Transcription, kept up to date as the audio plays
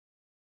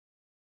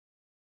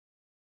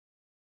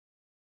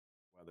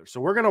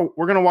So we're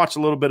gonna watch a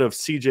little bit of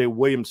CJ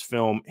Williams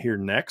film here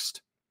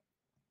next.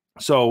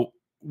 So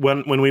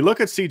when we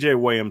look at CJ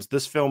Williams,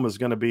 this film is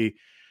going to be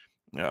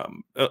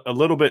a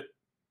little bit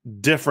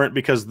different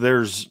because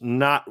there's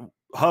not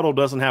Huddle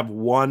doesn't have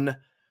one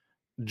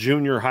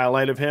junior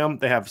highlight of him.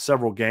 They have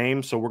several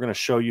games, so we're going to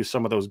show you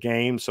some of those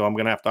games. So I'm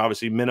going to have to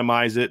obviously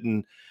minimize it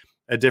and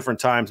at different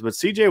times. But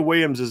CJ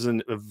Williams is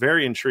a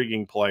very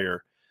intriguing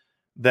player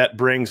that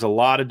brings a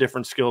lot of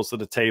different skills to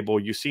the table.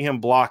 You see him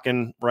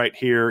blocking right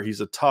here.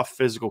 He's a tough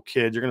physical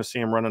kid. You're going to see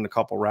him running a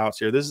couple routes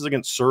here. This is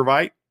against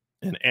Servite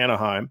in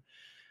Anaheim.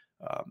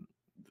 A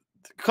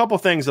couple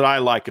things that I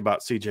like about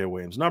CJ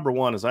Williams. Number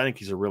one is I think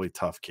he's a really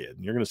tough kid.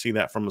 You're going to see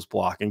that from his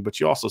blocking, but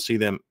you also see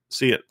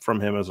it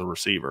from him as a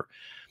receiver.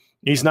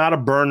 He's not a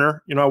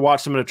burner. You know, I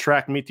watched him in a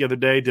track meet the other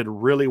day, did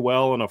really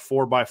well in a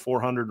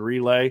 4x400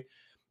 relay.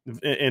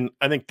 And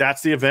I think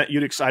that's the event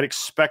I'd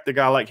expect a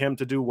guy like him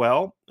to do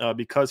well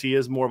because he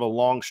is more of a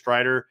long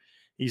strider.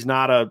 He's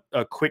not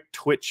a quick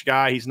twitch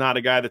guy. He's not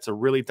a guy that's a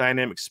really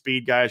dynamic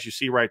speed guy, as you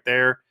see right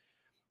there.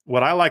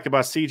 What I like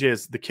about CJ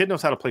is the kid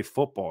knows how to play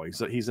football.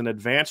 He's an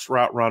advanced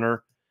route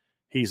runner.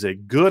 He's a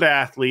good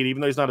athlete,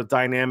 even though he's not a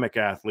dynamic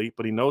athlete,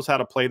 but he knows how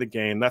to play the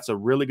game. That's a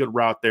really good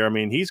route there. I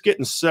mean, he's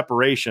getting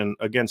separation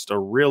against a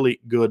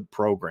really good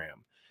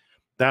program.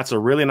 That's a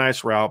really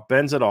nice route,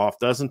 bends it off,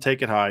 doesn't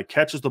take it high,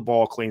 catches the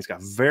ball clean. He's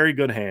got very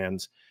good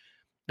hands.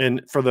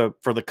 And for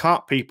the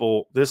comp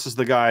people, this is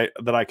the guy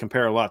that I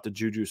compare a lot to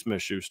Juju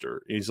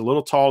Smith-Schuster. He's a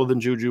little taller than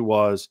Juju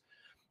was.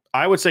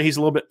 I would say he's a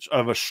little bit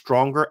of a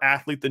stronger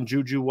athlete than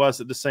Juju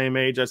was at the same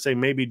age. I'd say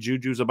maybe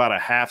Juju's about a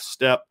half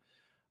step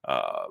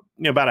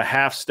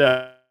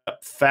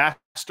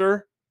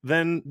faster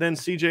than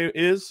CJ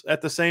is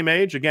at the same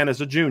age. Again,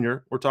 as a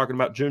junior, we're talking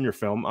about junior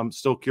film. I'm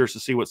still curious to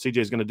see what CJ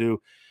is going to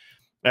do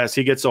as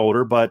he gets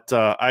older, but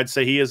I'd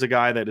say he is a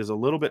guy that is a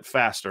little bit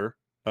faster.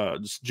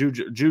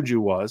 Juju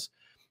was.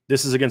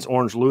 This is against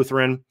Orange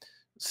Lutheran,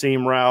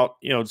 seam route.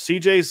 You know,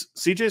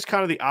 CJ's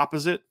kind of the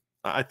opposite.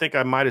 I think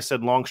I might have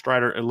said long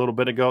strider a little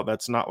bit ago.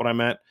 That's not what I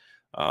meant.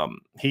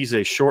 He's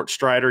a short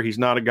strider. He's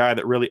not a guy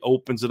that really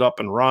opens it up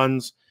and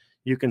runs.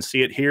 You can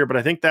see it here, but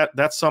I think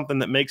that's something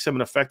that makes him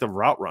an effective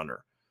route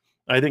runner.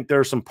 I think there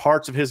are some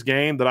parts of his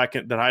game that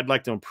I'd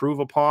like to improve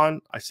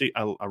upon. I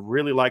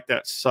really like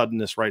that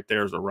suddenness right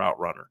there as a route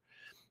runner.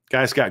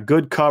 Guy's got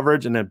good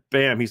coverage, and then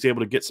bam, he's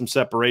able to get some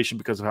separation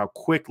because of how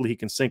quickly he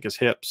can sink his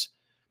hips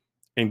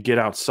and get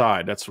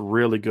outside. That's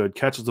really good.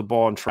 Catches the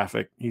ball in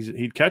traffic.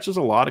 He catches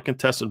a lot of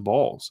contested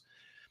balls.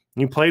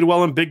 He played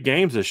well in big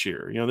games this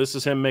year. You know, this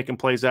is him making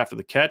plays after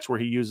the catch where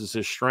he uses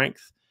his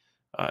strength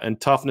and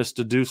toughness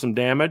to do some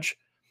damage.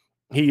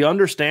 He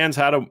understands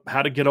how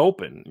to get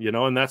open, you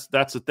know, and that's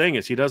the thing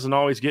is he doesn't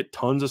always get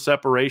tons of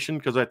separation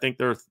because I think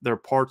there are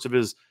parts of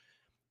his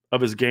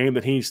game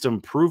that he needs to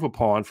improve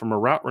upon from a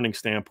route running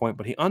standpoint,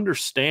 but he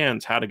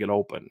understands how to get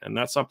open, and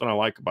that's something I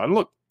like about him.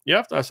 Look, you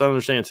have to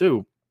understand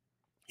too,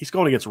 he's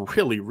going against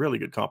really, really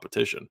good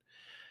competition.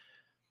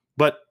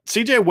 But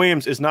CJ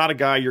Williams is not a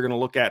guy you're going to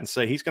look at and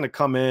say he's going to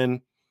come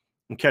in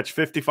and catch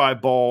 55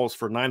 balls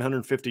for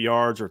 950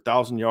 yards or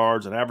 1,000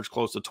 yards and average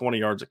close to 20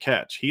 yards a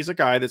catch. He's a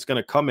guy that's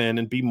going to come in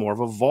and be more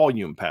of a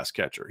volume pass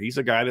catcher. He's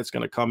a guy that's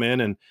going to come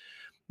in and,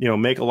 you know,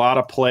 make a lot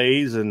of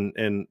plays and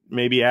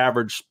maybe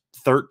average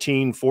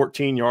 13,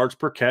 14 yards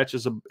per catch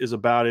is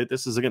about it.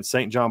 This is against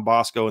St. John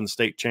Bosco in the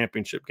state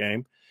championship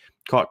game.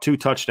 Caught 2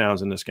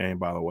 touchdowns in this game,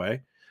 by the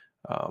way.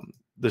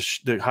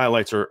 The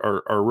highlights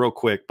are real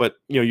quick, but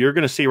you know, you're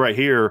going to see right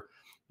here,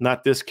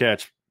 not this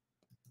catch.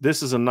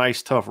 This is a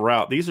nice, tough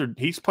route.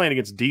 He's playing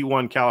against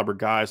D1 caliber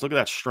guys. Look at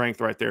that strength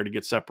right there to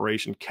get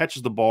separation,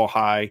 catches the ball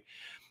high.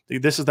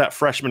 This is that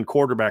freshman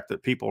quarterback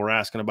that people were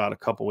asking about a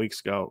couple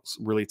weeks ago. It's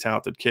a really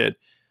talented kid.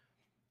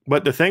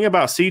 But the thing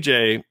about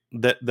CJ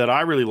that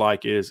I really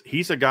like is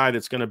he's a guy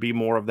that's going to be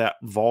more of that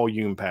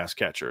volume pass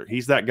catcher.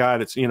 He's that guy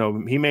that's, you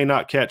know, he may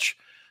not catch.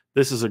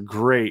 This is a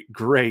great,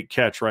 great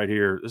catch right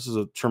here. This is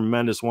a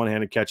tremendous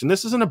one-handed catch. And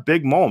this isn't a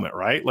big moment,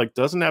 right? Like,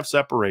 doesn't have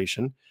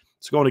separation.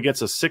 It's going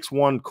against a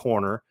 6'1"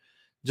 corner.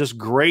 Just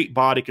great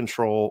body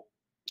control,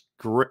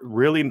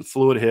 really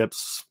fluid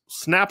hips,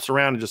 snaps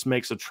around and just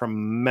makes a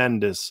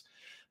tremendous,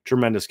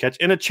 tremendous catch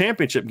in a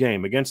championship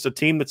game against a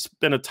team that's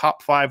been a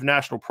top 5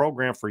 national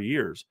program for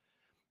years.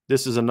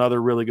 This is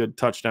another really good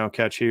touchdown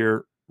catch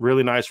here.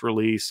 Really nice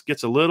release.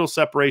 Gets a little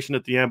separation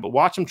at the end, but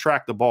watch him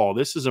track the ball.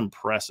 This is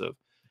impressive.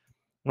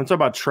 When we talk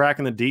about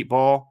tracking the deep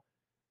ball,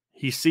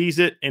 he sees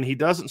it, and he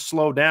doesn't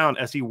slow down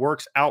as he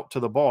works out to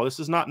the ball. This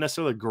is not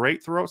necessarily a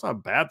great throw. It's not a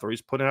bad throw.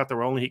 He's putting it out there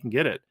where only he can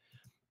get it.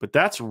 But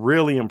that's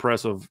really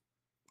impressive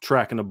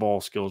tracking the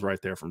ball skills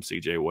right there from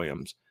CJ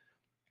Williams.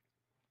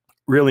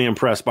 Really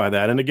impressed by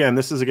that. And again,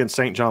 this is against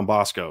St. John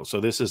Bosco.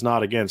 So this is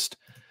not against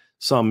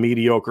some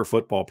mediocre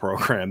football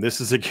program.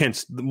 This is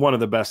against one of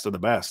the best of the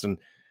best. And,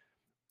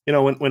 you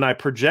know, when I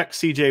project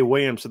CJ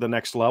Williams to the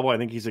next level, I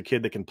think he's a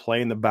kid that can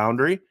play in the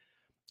boundary.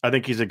 I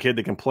think he's a kid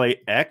that can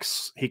play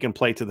X. He can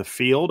play to the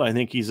field. I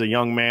think he's a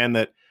young man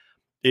that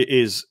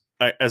is,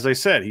 as I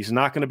said, he's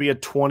not going to be a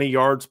 20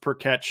 yards per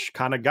catch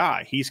kind of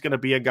guy. He's going to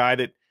be a guy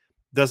that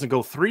doesn't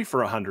go 3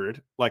 for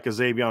 100 like a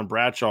Xavier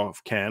Bradshaw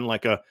can,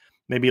 like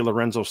maybe a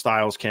Lorenzo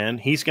Styles can.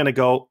 He's going to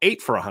go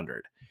 8 for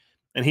 100.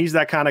 And he's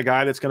that kind of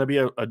guy that's going to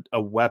be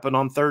a weapon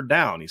on third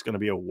down. He's going to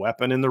be a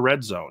weapon in the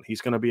red zone. He's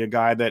going to be a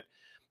guy that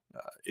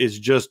is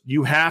just,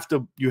 you have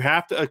to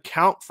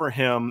account for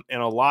him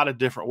in a lot of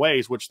different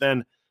ways, which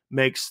then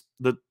makes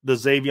the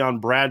Xavier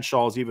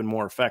Bradshaws even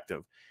more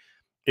effective.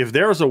 If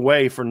there was a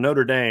way for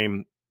Notre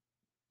Dame,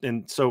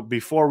 and so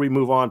before we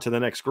move on to the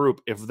next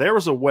group, if there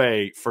was a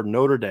way for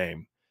Notre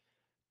Dame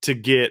to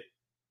get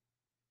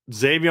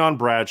Xavier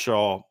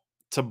Bradshaw,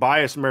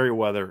 Tobias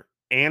Merriweather,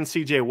 and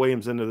CJ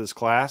Williams into this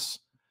class,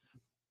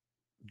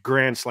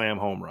 grand slam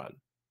home run.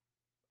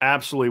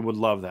 Absolutely would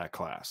love that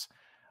class.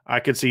 I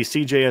could see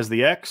CJ as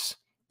the X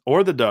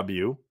or the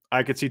W.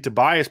 I could see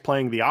Tobias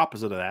playing the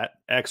opposite of that,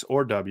 X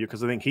or W,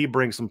 because I think he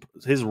brings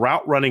his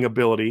route running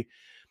ability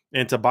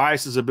and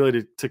Tobias's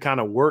ability to kind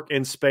of work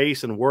in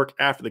space and work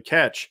after the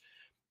catch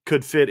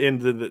could fit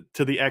into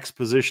the X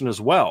position as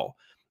well.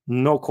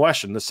 No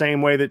question. The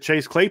same way that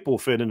Chase Claypool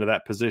fit into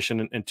that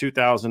position in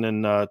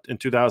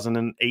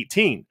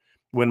 2018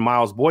 when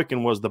Miles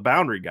Boykin was the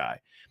boundary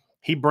guy.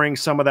 He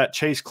brings some of that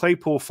Chase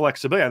Claypool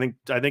flexibility.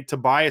 I think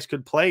Tobias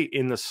could play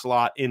in the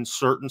slot in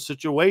certain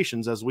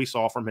situations, as we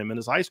saw from him in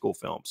his high school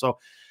film. So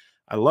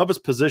I love his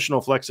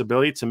positional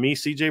flexibility. To me,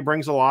 CJ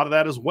brings a lot of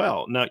that as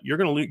well. Now, you're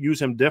going to use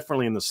him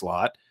differently in the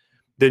slot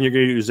than you're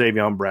going to use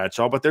Xavier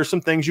Bradshaw, but there's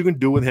some things you can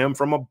do with him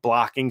from a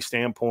blocking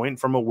standpoint,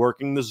 from a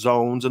working the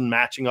zones and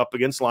matching up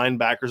against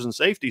linebackers and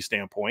safety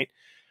standpoint.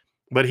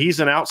 But he's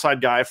an outside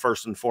guy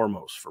first and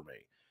foremost for me.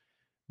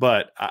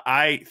 But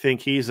I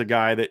think he's a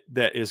guy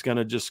that is going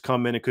to just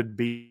come in and could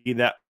be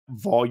that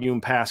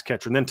volume pass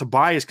catcher. And then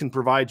Tobias can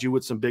provide you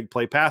with some big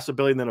play pass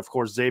ability. And then, of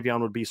course, Xavier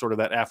would be sort of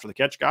that after the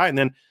catch guy. And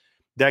then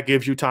that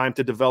gives you time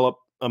to develop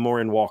a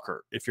Maureen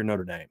Walker if you're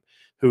Notre Dame,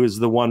 who is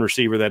the one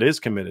receiver that is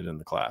committed in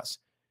the class.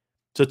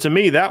 So to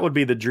me, that would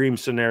be the dream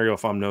scenario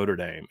if I'm Notre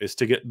Dame, is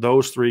to get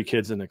those 3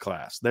 kids in the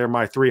class. They're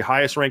my 3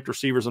 highest ranked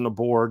receivers on the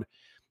board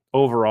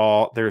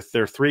overall. They're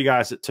 3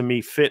 guys that to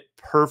me fit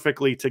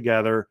perfectly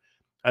together.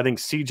 I think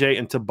CJ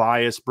and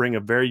Tobias bring a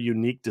very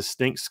unique,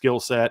 distinct skill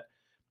set.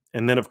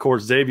 And then, of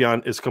course,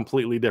 Xavier is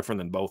completely different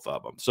than both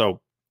of them. So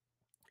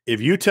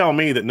if you tell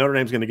me that Notre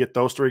Dame's going to get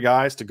those 3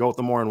 guys to go with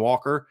the Maureen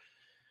Walker,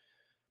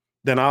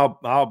 then I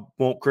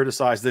won't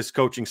criticize this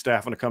coaching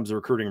staff when it comes to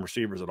recruiting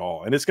receivers at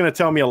all. And it's going to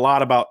tell me a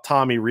lot about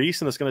Tommy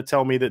Reese, and it's going to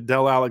tell me that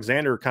Dell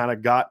Alexander kind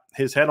of got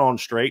his head on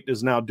straight,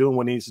 is now doing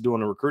what he needs to do on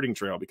the recruiting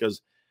trail,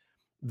 because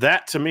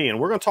that to me, and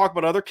we're going to talk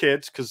about other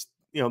kids because,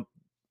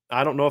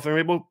 I don't know if they're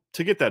able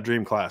to get that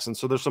dream class. And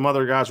so there's some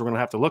other guys we're going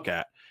to have to look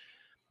at.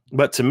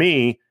 But to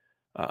me,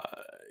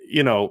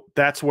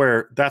 that's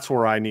where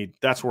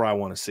I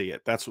want to see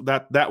it.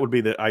 That would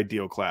be the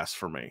ideal class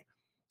for me.